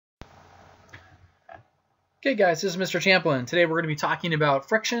Okay guys, this is Mr. Champlin. Today we're going to be talking about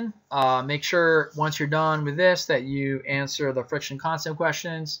friction. Make sure once you're done with this that you answer the friction constant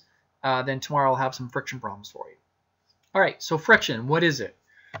questions. Then tomorrow I'll have some friction problems for you. Alright, so friction, what is it?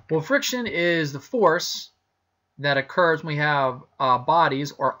 Well, friction is the force that occurs when we have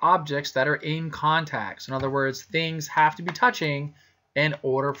bodies or objects that are in contact. So in other words, things have to be touching in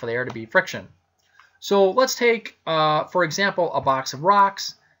order for there to be friction. So let's take, for example, a box of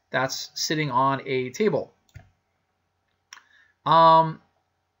rocks that's sitting on a table.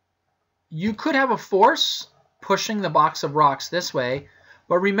 You could have a force pushing the box of rocks this way,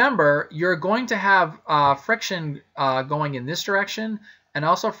 but remember, you're going to have friction going in this direction and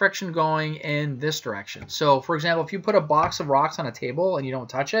also friction going in this direction. So, for example, if you put a box of rocks on a table and you don't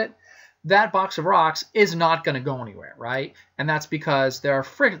touch it, that box of rocks is not going to go anywhere, right? And that's because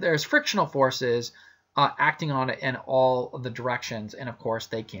there's frictional forces acting on it in all of the directions, and of course,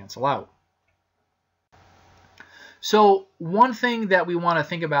 they cancel out. So one thing that we want to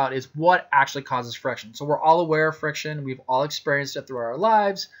think about is what actually causes friction. So we're all aware of friction. We've all experienced it through our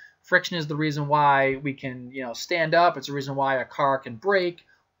lives. Friction is the reason why we can, stand up. It's the reason why a car can brake,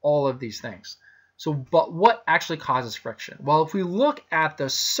 all of these things. So, but what actually causes friction? Well, if we look at the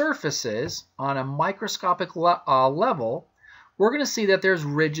surfaces on a microscopic level, we're going to see that there's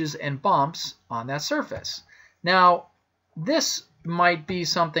ridges and bumps on that surface. Now, this might be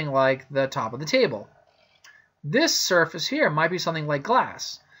something like the top of the table. This surface here might be something like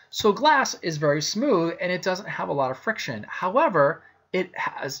glass. So glass is very smooth and it doesn't have a lot of friction. However, it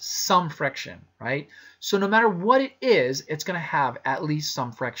has some friction, right? So no matter what it is, it's going to have at least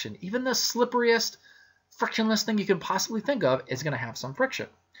some friction. Even the slipperiest, frictionless thing you can possibly think of is going to have some friction.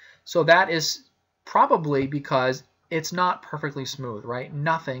 So that is probably because it's not perfectly smooth, right?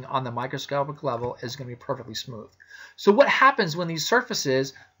 Nothing on the microscopic level is going to be perfectly smooth. So what happens when these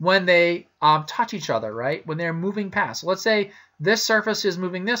surfaces, when they touch each other, right? When they're moving past. So let's say this surface is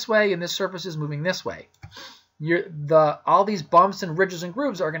moving this way and this surface is moving this way. All these bumps and ridges and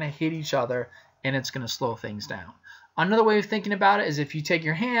grooves are going to hit each other and it's going to slow things down. Another way of thinking about it is if you take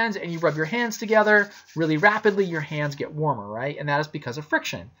your hands and you rub your hands together really rapidly, your hands get warmer, right? And that is because of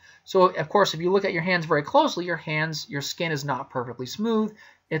friction. So, of course, if you look at your hands very closely, your skin is not perfectly smooth.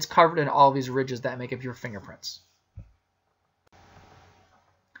 It's covered in all these ridges that make up your fingerprints.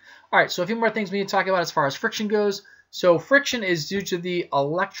 All right, so a few more things we need to talk about as far as friction goes. So friction is due to the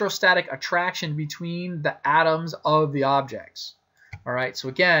electrostatic attraction between the atoms of the objects. All right, so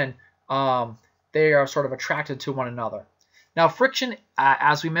again, they are sort of attracted to one another. Now, friction,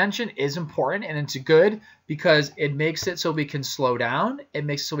 as we mentioned, is important and it's good because it makes it so we can slow down. It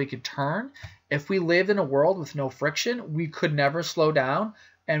makes it so we can turn. If we lived in a world with no friction, we could never slow down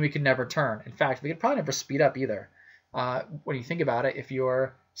and we could never turn. In fact, we could probably never speed up either. When you think about it, if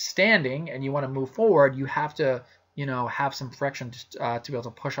you're standing and you want to move forward, you have to, have some friction to be able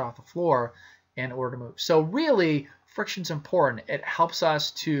to push off the floor in order to move. So really, friction's important. It helps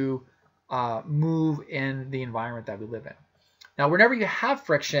us to move in the environment that we live in. Now, whenever you have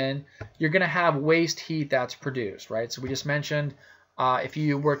friction, you're going to have waste heat that's produced, right? So we just mentioned if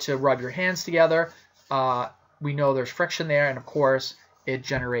you were to rub your hands together, we know there's friction there, and of course, it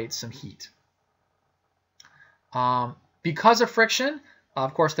generates some heat. Because of friction,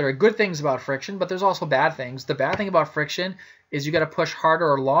 of course, there are good things about friction, but there's also bad things. The bad thing about friction is you got to push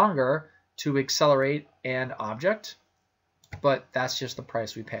harder or longer to accelerate an object, but that's just the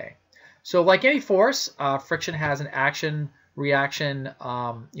price we pay. So like any force, friction has an action-reaction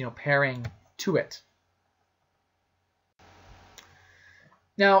pairing to it.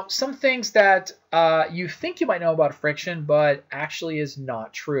 Now, some things that you think you might know about friction, but actually is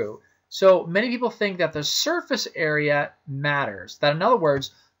not true. So many people think that the surface area matters. That in other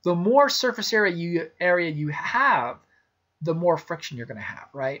words, the more surface area you have, the more friction you're going to have,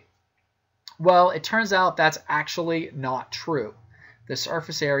 right? Well, it turns out that's actually not true. The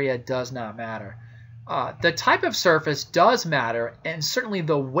surface area does not matter. The type of surface does matter, and certainly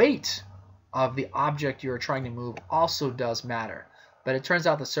the weight of the object you're trying to move also does matter. But it turns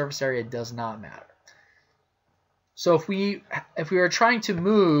out the surface area does not matter. So if we were trying to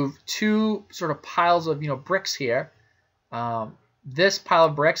move two sort of piles of bricks here, this pile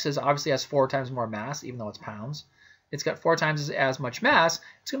of bricks obviously has 4 times more mass, even though it's pounds. It's got 4 times as much mass.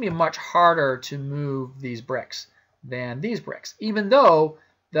 It's going to be much harder to move these bricks than these bricks, even though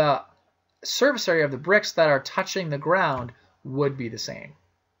the surface area of the bricks that are touching the ground would be the same.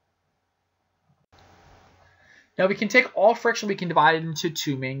 Now we can take all friction, we can divide it into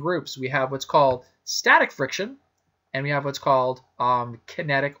 2 main groups. We have what's called static friction, and we have what's called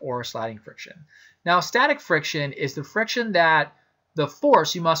kinetic or sliding friction. Now, static friction is the friction that the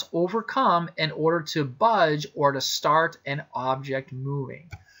force you must overcome in order to budge or to start an object moving.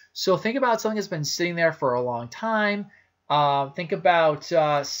 So think about something that's been sitting there for a long time. Think about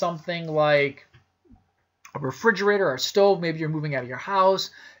something like a refrigerator or a stove. Maybe you're moving out of your house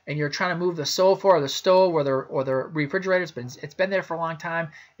and you're trying to move the sofa or the stove or the refrigerator. It's been there for a long time.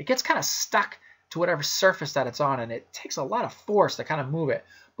 It gets kind of stuck to whatever surface that it's on, and it takes a lot of force to kind of move it.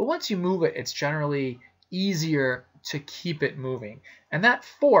 But once you move it, it's generally easier to keep it moving. And that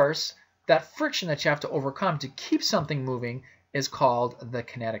force, that friction that you have to overcome to keep something moving, is called the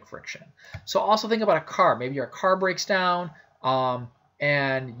kinetic friction. So also think about a car. Maybe your car breaks down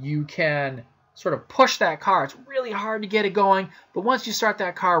and you can sort of push that car. It's really hard to get it going, but once you start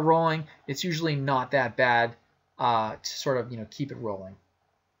that car rolling, it's usually not that bad to sort of keep it rolling.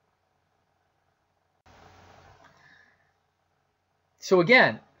 So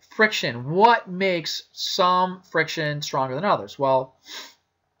again, friction. What makes some friction stronger than others? Well,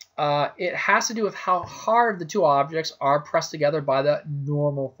 it has to do with how hard the two objects are pressed together by the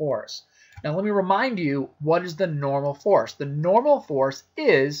normal force. Now let me remind you, what is the normal force? The normal force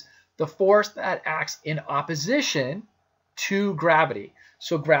is the force that acts in opposition to gravity.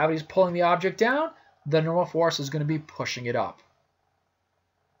 So gravity is pulling the object down, the normal force is going to be pushing it up.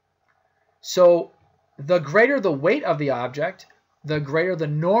 So the greater the weight of the object, the greater the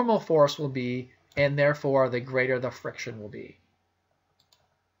normal force will be, and therefore the greater the friction will be.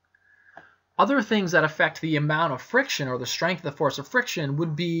 Other things that affect the amount of friction or the strength of the force of friction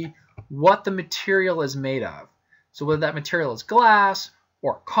would be what the material is made of. So whether that material is glass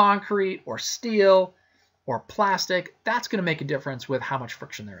or concrete or steel or plastic, that's going to make a difference with how much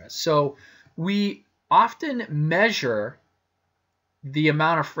friction there is. So we often measure the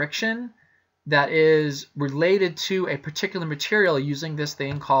amount of friction that is related to a particular material using this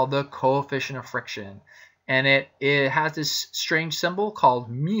thing called the coefficient of friction. And it has this strange symbol called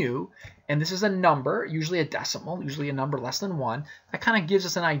mu, and this is a number, usually a decimal, usually a number less than 1, that kind of gives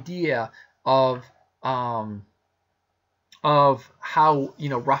us an idea of how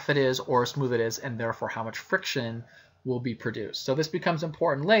rough it is or smooth it is, and therefore how much friction will be produced. So this becomes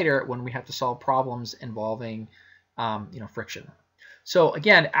important later when we have to solve problems involving friction. So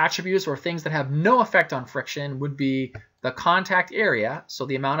again, attributes or things that have no effect on friction would be the contact area, so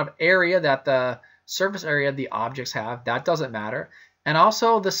the amount of area that the surface area of the objects have, that doesn't matter. And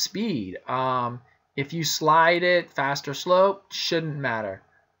also the speed. If you slide it fast or slow, shouldn't matter.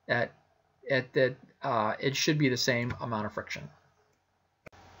 It should be the same amount of friction.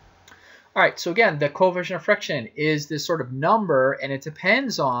 All right, so again, the coefficient of friction is this sort of number, and it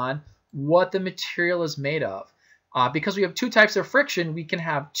depends on what the material is made of. Because we have two types of friction, we can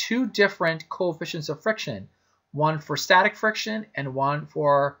have two different coefficients of friction. One for static friction and one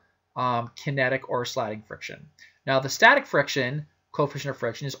for kinetic or sliding friction. Now the static friction coefficient of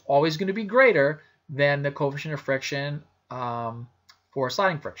friction is always going to be greater than the coefficient of friction for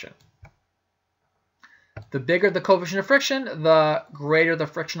sliding friction. The bigger the coefficient of friction, the greater the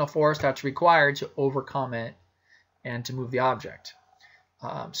frictional force that's required to overcome it and to move the object.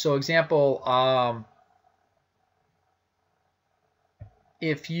 So example,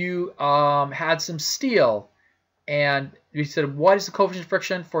 if you had some steel and we said, what is the coefficient of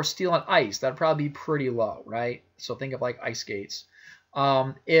friction for steel and ice? That would probably be pretty low, right? So think of like ice skates.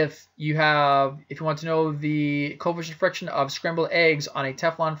 If you want to know the coefficient of friction of scrambled eggs on a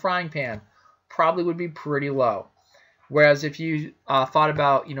Teflon frying pan, probably would be pretty low. Whereas if you thought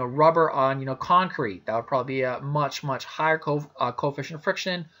about rubber on concrete, that would probably be a much higher coefficient of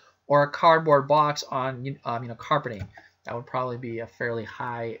friction, or a cardboard box on carpeting, that would probably be a fairly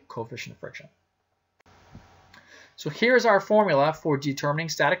high coefficient of friction. So here's our formula for determining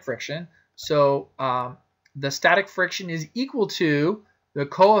static friction. So the static friction is equal to the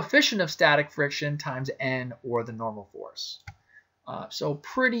coefficient of static friction times n, or the normal force. So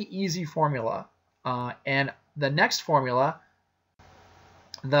pretty easy formula. And the next formula,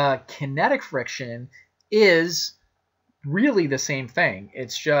 the kinetic friction, is really the same thing.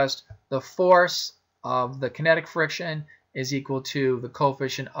 It's just the force of the kinetic friction is equal to the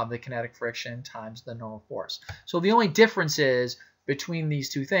coefficient of the kinetic friction times the normal force. So the only difference is between these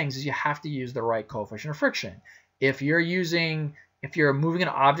two things is you have to use the right coefficient of friction. If you're moving an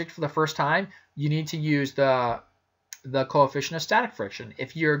object for the first time, you need to use the coefficient of static friction.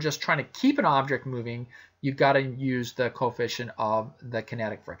 If you're just trying to keep an object moving, you've got to use the coefficient of the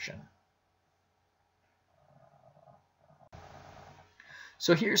kinetic friction.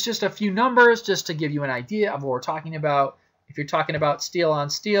 So here's just a few numbers just to give you an idea of what we're talking about. If you're talking about steel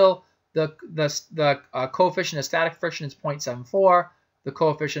on steel, the coefficient of static friction is 0.74. The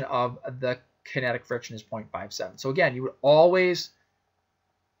coefficient of the kinetic friction is 0.57. So again, you would always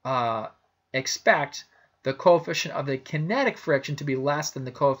expect the coefficient of the kinetic friction to be less than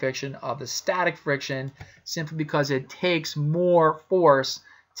the coefficient of the static friction, simply because it takes more force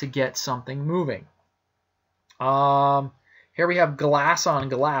to get something moving. Here we have glass on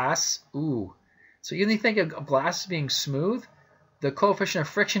glass. Ooh. So you think of glass as being smooth? The coefficient of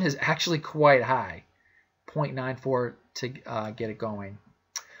friction is actually quite high, 0.94 to get it going.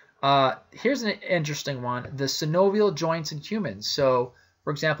 Here's an interesting one, the synovial joints in humans. So, for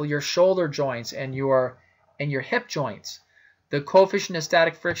example, your shoulder joints and your hip joints. The coefficient of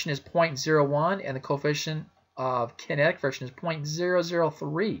static friction is 0.01 and the coefficient of kinetic friction is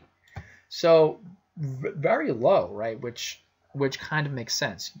 0.003. So very low, right? Which kind of makes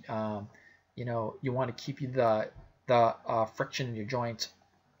sense. You know, you want to keep the friction in your joints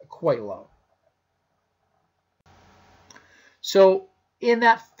quite low. So in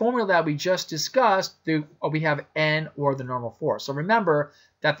that formula that we just discussed, we have N, or the normal force. So remember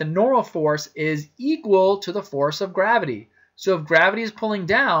that the normal force is equal to the force of gravity. So if gravity is pulling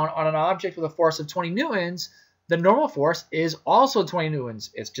down on an object with a force of 20 newtons, the normal force is also 20 newtons.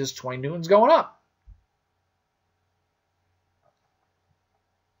 It's just 20 newtons going up.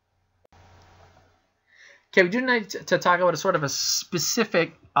 Okay, we do need to talk about a sort of a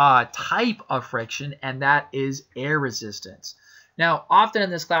specific type of friction, and that is air resistance. Now, often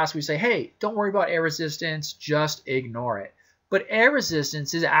in this class we say, hey, don't worry about air resistance, just ignore it. But air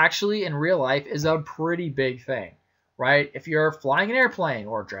resistance is actually, in real life, is a pretty big thing, right? If you're flying an airplane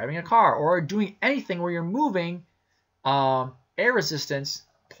or driving a car or doing anything where you're moving, air resistance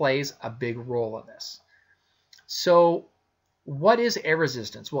plays a big role in this. So what is air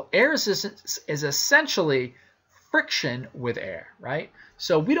resistance? Well, air resistance is essentially friction with air, right?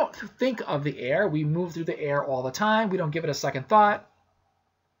 So we don't think of the air. We move through the air all the time. We don't give it a second thought.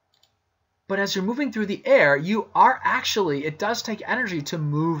 But as you're moving through the air, you are actually, it does take energy to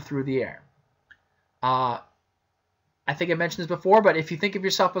move through the air. I think I mentioned this before, but if you think of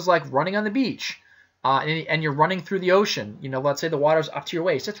yourself as like running on the beach and you're running through the ocean, you know, let's say the water's up to your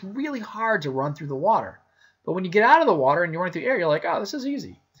waist, it's really hard to run through the water. But when you get out of the water and you're running through the air, you're like, oh, this is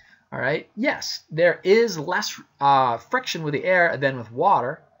easy. All right. Yes, there is less friction with the air than with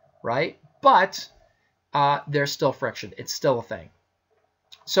water, right? But there's still friction. It's still a thing.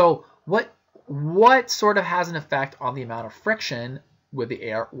 So what sort of has an effect on the amount of friction with the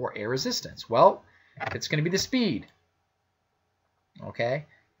air or air resistance? Well, it's going to be the speed. Okay.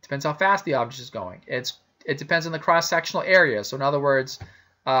 It depends how fast the object is going. It depends on the cross-sectional area. So in other words,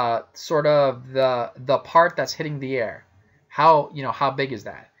 sort of the part that's hitting the air. How big is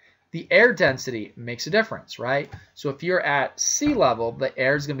that? The air density makes a difference, right? So if you're at sea level, the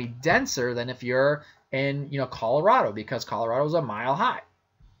air is going to be denser than if you're in, Colorado, because Colorado is a mile high,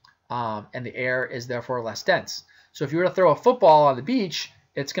 and the air is therefore less dense. So if you were to throw a football on the beach,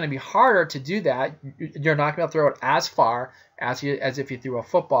 it's going to be harder to do that. You're not going to throw it as far as if you threw a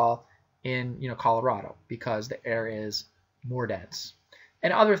football in, Colorado, because the air is more dense.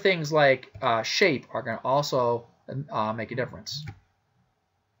 And other things like shape are going to also make a difference.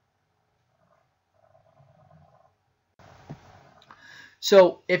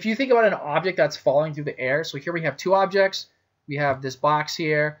 So if you think about an object that's falling through the air, so here we have two objects. We have this box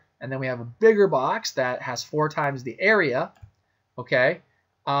here, and then we have a bigger box that has 4 times the area. Okay.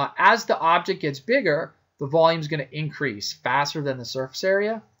 As the object gets bigger, the volume is going to increase faster than the surface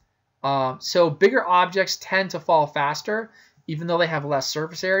area. So bigger objects tend to fall faster, even though they have less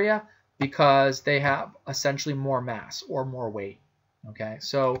surface area, because they have essentially more mass or more weight. Okay,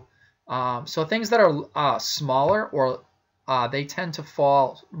 so things that are smaller, or they tend to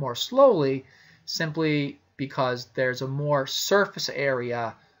fall more slowly, simply because there's a more surface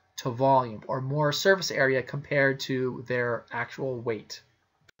area to volume, or more surface area compared to their actual weight.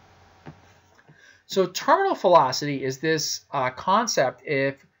 So terminal velocity is this concept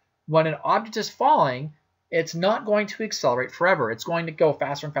if when an object is falling, it's not going to accelerate forever. It's going to go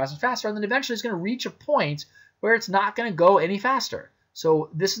faster and faster and faster, and then eventually it's going to reach a point where it's not going to go any faster. So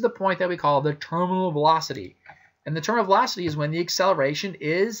this is the point that we call the terminal velocity. And the terminal velocity is when the acceleration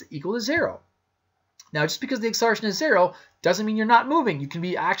is equal to 0. Now, just because the acceleration is 0 doesn't mean you're not moving. You can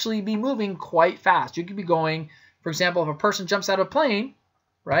actually be moving quite fast. You could be going, for example, if a person jumps out of a plane,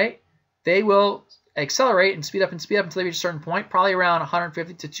 right, they will accelerate and speed up until they reach a certain point, probably around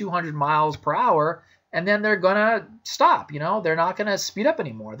 150 to 200 miles per hour, and then they're going to stop. They're not going to speed up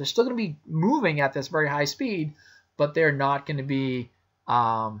anymore. They're still going to be moving at this very high speed, but they're not going to be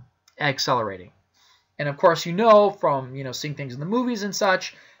accelerating. And of course, from seeing things in the movies and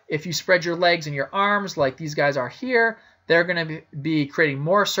such, if you spread your legs and your arms like these guys are here, they're going to be creating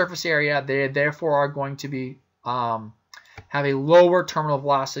more surface area. They therefore are going to be have a lower terminal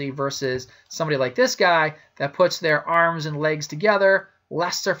velocity versus somebody like this guy that puts their arms and legs together,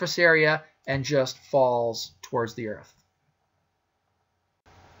 less surface area, and just falls towards the earth.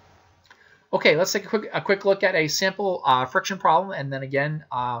 Okay, let's take a quick look at a simple friction problem, and then again,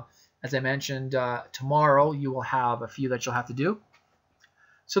 as I mentioned, tomorrow you will have a few that you'll have to do.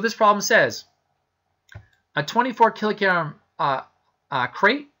 So this problem says, a 24 kilogram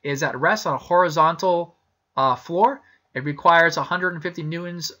crate is at rest on a horizontal floor. It requires 150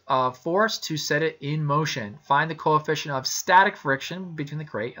 newtons of force to set it in motion. Find the coefficient of static friction between the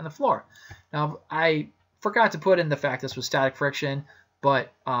crate and the floor. Now, I forgot to put in the fact this was static friction,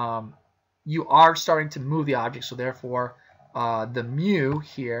 but you are starting to move the object, so therefore the mu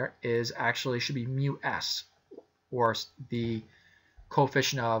here is actually should be mu s, or the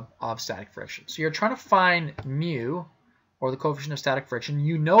coefficient of static friction. So you're trying to find mu, or the coefficient of static friction.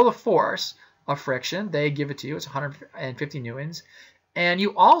 You know the force of friction. They give it to you. It's 150 newtons. And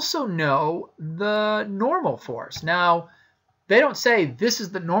you also know the normal force. Now, they don't say this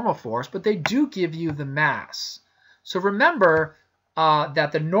is the normal force, but they do give you the mass. So remember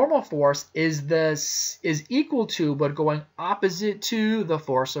that the normal force is equal to, but going opposite to, the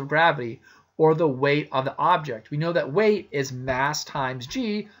force of gravity, or the weight of the object. We know that weight is mass times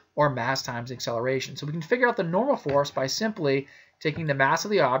g, or mass times acceleration. So we can figure out the normal force by simply taking the mass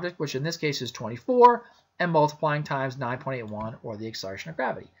of the object, which in this case is 24, and multiplying times 9.81, or the acceleration of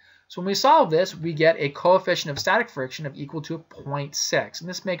gravity. So when we solve this, we get a coefficient of static friction of equal to 0.6. And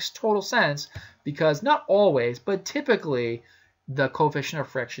this makes total sense because not always, but typically, the coefficient of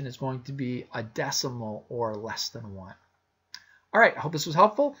friction is going to be a decimal or less than 1. All right, I hope this was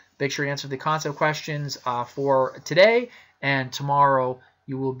helpful. Make sure you answer the concept questions for today, and tomorrow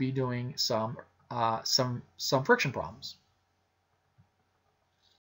you will be doing some friction problems.